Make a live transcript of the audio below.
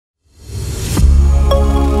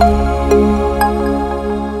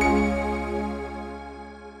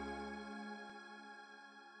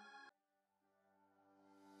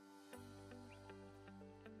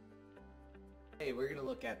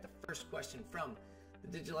first question from the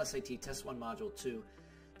Digital SAT Test 1 Module 2.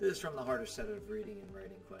 This is from the harder set of reading and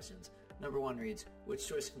writing questions. Number 1 reads, which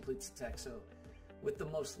choice completes the text? So, with the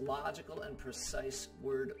most logical and precise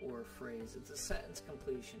word or phrase. It's a sentence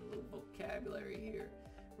completion, a little vocabulary here.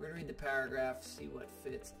 We're going to read the paragraph, see what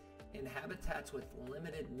fits. In habitats with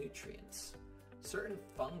limited nutrients, certain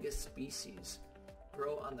fungus species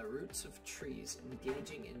grow on the roots of trees,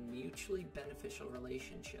 engaging in mutually beneficial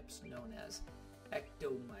relationships known as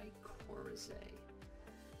ectomycorrhizae.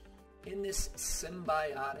 In this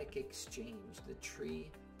symbiotic exchange, the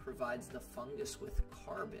tree provides the fungus with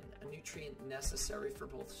carbon, a nutrient necessary for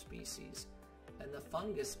both species, and the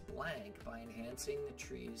fungus blank by enhancing the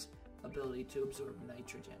tree's ability to absorb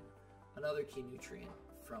nitrogen, another key nutrient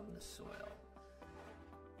from the soil.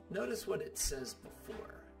 Notice what it says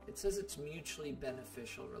before. It says it's mutually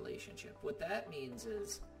beneficial relationship. What that means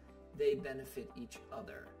is they benefit each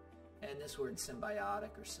other. And this word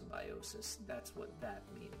symbiotic or symbiosis, that's what that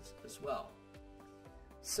means as well.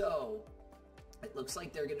 So it looks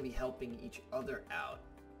like they're going to be helping each other out.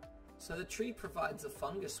 So the tree provides the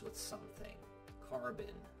fungus with something,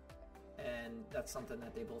 carbon, and that's something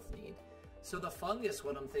that they both need. So the fungus,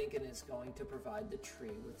 what I'm thinking, is going to provide the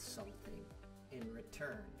tree with something in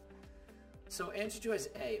return. So answer choice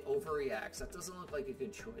A, overreacts. That doesn't look like a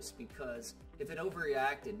good choice, because if it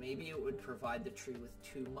overreacted, maybe it would provide the tree with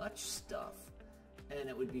too much stuff and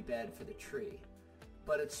it would be bad for the tree.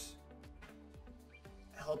 But it's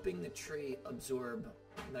helping the tree absorb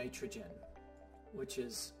nitrogen, which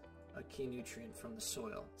is a key nutrient from the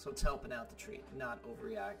soil. So it's helping out the tree, not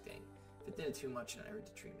overreacting. If it did too much, and I hurt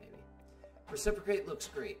the tree maybe. Reciprocate looks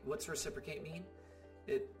great. What's reciprocate mean?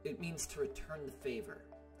 It means to return the favor.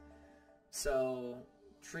 So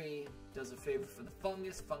tree does a favor for the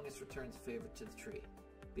fungus returns a favor to the tree.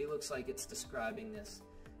 B looks like it's describing this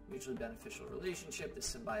mutually beneficial relationship,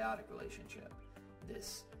 this symbiotic relationship,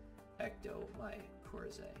 this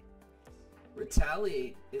ectomycorrhizae.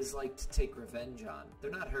 Retaliate is like to take revenge on. They're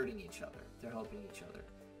not hurting each other, they're helping each other.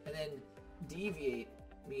 And then deviate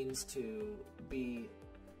means to be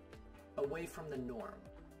away from the norm,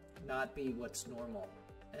 not be what's normal.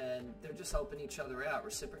 And they're just helping each other out.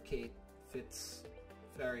 Reciprocate fits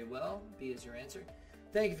very well. B is your answer.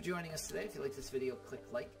 Thank you for joining us today. If you like this video, click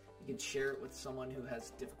like. You can share it with someone who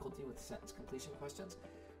has difficulty with sentence completion questions.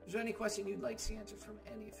 Is there any question you'd like to see answered from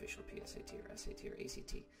any official PSAT or SAT or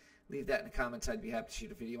ACT? Leave that in the comments. I'd be happy to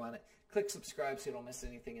shoot a video on it. Click subscribe so you don't miss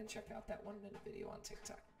anything, and check out that 1-minute video on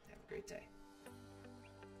TikTok. Have a great day.